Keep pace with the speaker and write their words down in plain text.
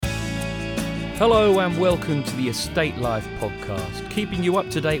Hello and welcome to the Estate Life podcast, keeping you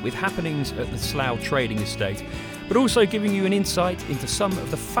up to date with happenings at the Slough Trading Estate, but also giving you an insight into some of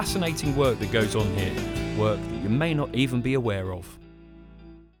the fascinating work that goes on here, work that you may not even be aware of.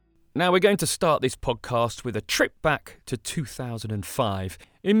 Now we're going to start this podcast with a trip back to 2005.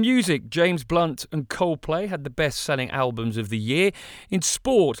 In music, James Blunt and Coldplay had the best-selling albums of the year. In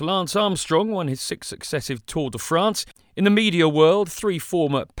sport, Lance Armstrong won his 6th successive Tour de France. In the media world, 3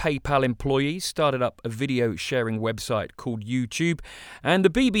 former PayPal employees started up a video-sharing website called YouTube, and the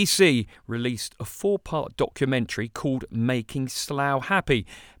BBC released a 4-part documentary called Making Slough Happy,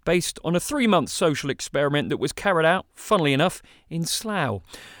 based on a 3-month social experiment that was carried out, funnily enough, in Slough.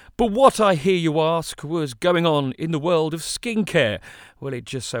 But what, I hear you ask, was going on in the world of skincare? Well, it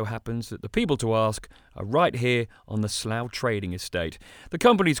just so happens that the people to ask are right here on the Slough Trading Estate. The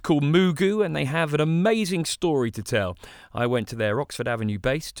company's called MooGoo and they have an amazing story to tell. I went to their Oxford Avenue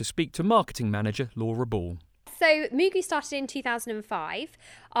base to speak to marketing manager Laura Ball. So MooGoo started in 2005.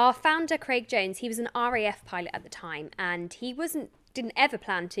 Our founder, Craig Jones, he was an RAF pilot at the time and he didn't ever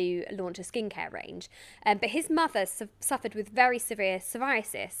plan to launch a skincare range. But his mother suffered with very severe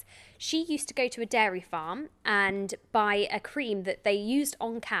psoriasis. She used to go to a dairy farm and buy a cream that they used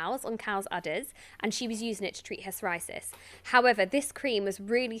on cows' udders, and she was using it to treat her psoriasis. However, this cream was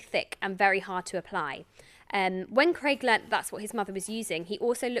really thick and very hard to apply. When Craig learnt that's what his mother was using, he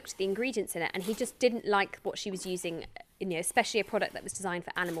also looked at the ingredients in it and he just didn't like what she was using, especially a product that was designed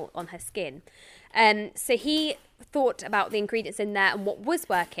for animal on her skin. So he thought about the ingredients in there and what was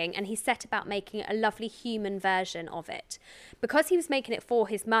working, and he set about making a lovely human version of it. Because he was making it for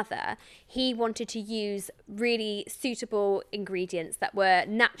his mother, he wanted to use really suitable ingredients that were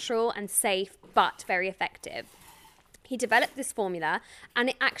natural and safe but very effective. He developed this formula and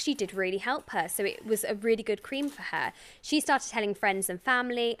it actually did really help her. So it was a really good cream for her. She started telling friends and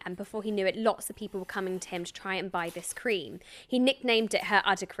family, and before he knew it, lots of people were coming to him to try and buy this cream. He nicknamed it her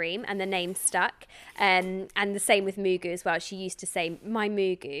udder cream and the name stuck. And the same with MooGoo as well. She used to say, my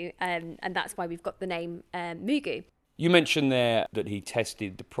MooGoo, and that's why we've got the name MooGoo. You mentioned there that he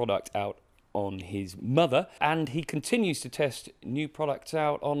tested the product out on his mother, and he continues to test new products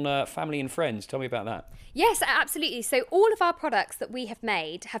out on family and friends. Tell me about that. Yes, absolutely. So all of our products that we have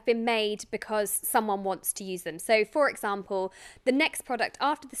been made because someone wants to use them. So for example, the next product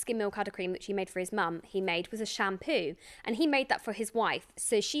after the skim milk udder cream, which he made for his mum, was a shampoo, and he made that for his wife.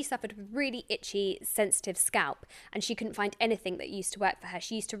 So she suffered with really itchy, sensitive scalp, and she couldn't find anything that used to work for her.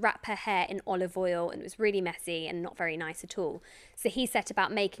 She used to wrap her hair in olive oil, and it was really messy and not very nice at all. So he set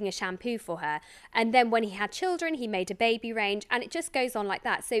about making a shampoo for her. And then when he had children, he made a baby range, and it just goes on like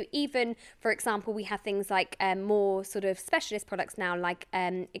that. So even, for example, we have things like more sort of specialist products now, like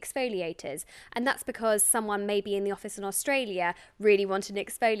exfoliators. And that's because someone maybe in the office in Australia really wanted an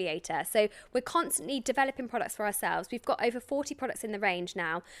exfoliator. So we're constantly developing products for ourselves. We've got over 40 products in the range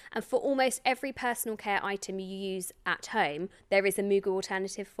now. And for almost every personal care item you use at home, there is a MooGoo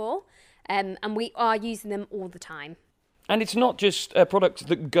alternative for. And we are using them all the time. And it's not just products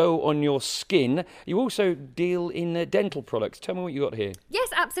that go on your skin. You also deal in dental products. Tell me what you got here. Yes,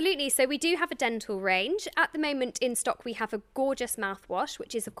 absolutely. So we do have a dental range. At the moment in stock, we have a gorgeous mouthwash,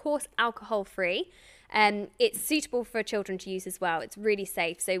 which is, of course, alcohol-free. It's suitable for children to use as well. It's really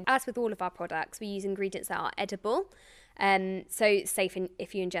safe. So as with all of our products, we use ingredients that are edible. So safe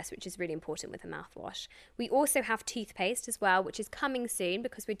if you ingest, which is really important with a mouthwash. We also have toothpaste as well, which is coming soon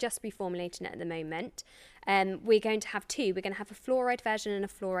because we're just reformulating it at the moment. We're going to have 2. We're going to have a fluoride version and a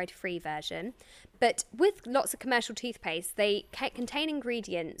fluoride-free version. But with lots of commercial toothpaste, they contain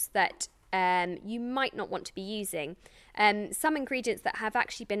ingredients that you might not want to be using. Some ingredients that have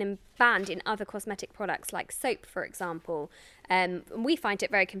actually been banned in other cosmetic products, like soap, for example. We find it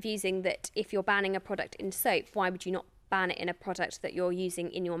very confusing that if you're banning a product in soap, why would you not ban it in a product that you're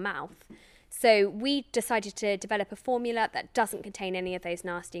using in your mouth? So we decided to develop a formula that doesn't contain any of those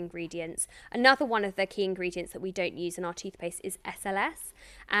nasty ingredients. Another one of the key ingredients that we don't use in our toothpaste is SLS.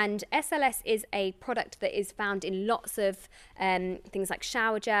 And SLS is a product that is found in lots of things like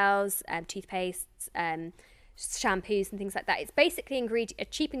shower gels, toothpastes, shampoos and things like that. It's basically a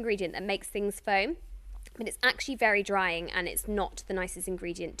cheap ingredient that makes things foam. But it's actually very drying and it's not the nicest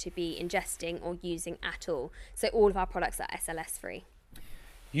ingredient to be ingesting or using at all. So all of our products are SLS free.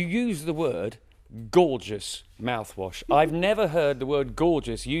 You use the word gorgeous mouthwash. I've never heard the word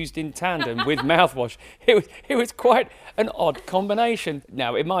gorgeous used in tandem with mouthwash. It was quite an odd combination.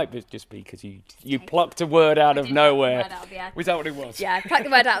 Now, it might just be because you plucked a word out of nowhere. Was that what it was? Yeah, I plucked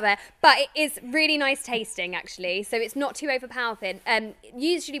the word out there. But it is really nice tasting, actually. So it's not too overpowering.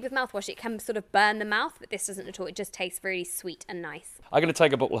 Usually with mouthwash, it can sort of burn the mouth, but this doesn't at all. It just tastes really sweet and nice. I'm going to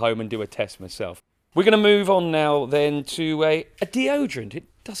take a bottle home and do a test myself. We're going to move on now then to a deodorant. It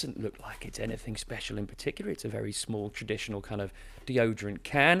doesn't look like it's anything special in particular. It's a very small, traditional kind of deodorant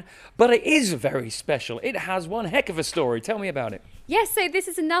can, but it is very special. It has one heck of a story. Tell me about it. Yes, so this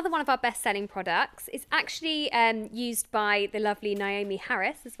is another one of our best-selling products. It's actually used by the lovely Naomi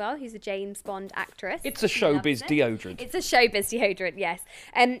Harris as well, who's a James Bond actress. It's a showbiz deodorant. It's a showbiz deodorant, yes.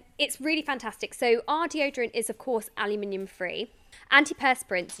 It's really fantastic. So our deodorant is, of course, aluminium-free.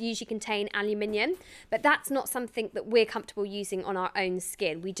 Antiperspirants usually contain aluminium, but that's not something that we're comfortable using on our own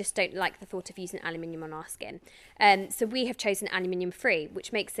skin. We just don't like the thought of using aluminium on our skin. So we have chosen aluminium-free,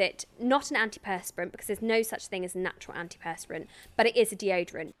 which makes it not an antiperspirant because there's no such thing as a natural antiperspirant, but it is a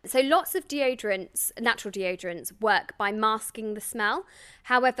deodorant. So lots of deodorants, natural deodorants, work by masking the smell.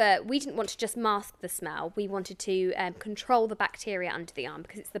 However, we didn't want to just mask the smell. We wanted to control the bacteria under the arm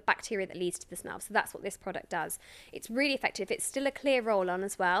because it's the bacteria that leads to the smell. So that's what this product does. It's really effective. It's still a clear roll-on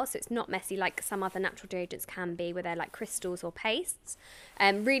as well, so it's not messy like some other natural deodorants can be, where they're like crystals or pastes.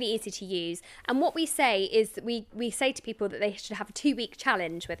 Really easy to use. And what we say is that we say to people that they should have a 2-week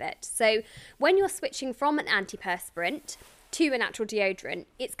challenge with it. So when you're switching from an antiperspirant to a natural deodorant,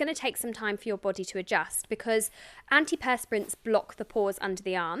 it's going to take some time for your body to adjust because antiperspirants block the pores under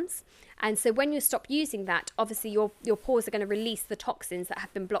the arms. And so when you stop using that, obviously your pores are going to release the toxins that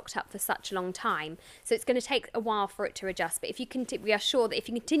have been blocked up for such a long time. So it's going to take a while for it to adjust. But if you we are sure that if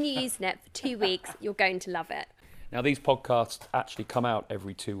you continue using it for 2 weeks, you're going to love it. Now, these podcasts actually come out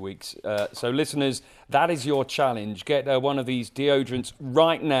every 2 weeks. So listeners, that is your challenge. Get one of these deodorants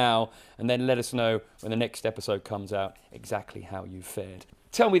right now and then let us know when the next episode comes out exactly how you fared.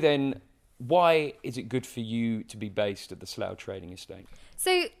 Tell me then, why is it good for you to be based at the Slough Trading Estate?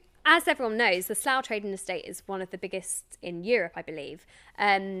 So, as everyone knows, the Slough Trading Estate is one of the biggest in Europe, I believe.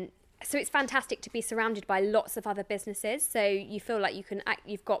 So it's fantastic to be surrounded by lots of other businesses. So you feel like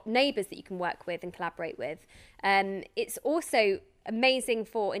you've got neighbours that you can work with and collaborate with. It's also amazing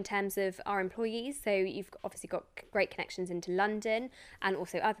in terms of our employees. So you've obviously got great connections into London and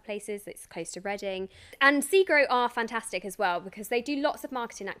also other places. It's close to Reading. And SeaGrow are fantastic as well because they do lots of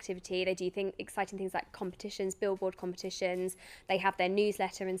marketing activity. They do exciting things like competitions, billboard competitions. They have their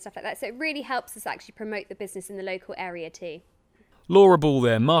newsletter and stuff like that. So it really helps us actually promote the business in the local area too. Laura Ball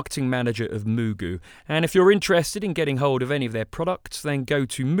there, Marketing Manager of MooGoo. And if you're interested in getting hold of any of their products, then go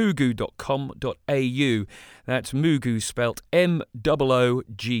to moogoo.com.au. That's MooGoo spelt MOOGOO.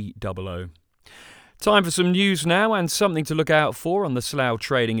 Time for some news now and something to look out for on the Slough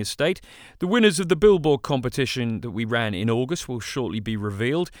Trading Estate. The winners of the billboard competition that we ran in August will shortly be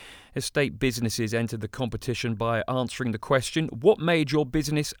revealed. Estate businesses entered the competition by answering the question, what made your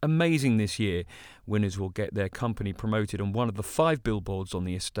business amazing this year? Winners will get their company promoted on one of the 5 billboards on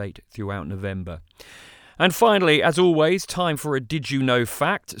the estate throughout November. And finally, as always, time for a Did You Know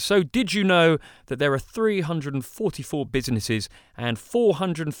fact. So did you know that there are 344 businesses and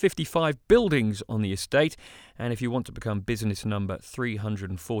 455 buildings on the estate? And if you want to become business number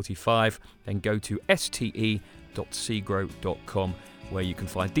 345, then go to ste.seagrow.com where you can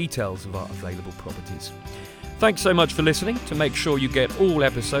find details of our available properties. Thanks so much for listening. To make sure you get all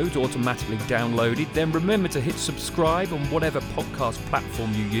episodes automatically downloaded, then remember to hit subscribe on whatever podcast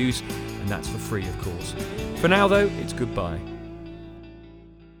platform you use, and that's for free, of course. For now, though, it's goodbye.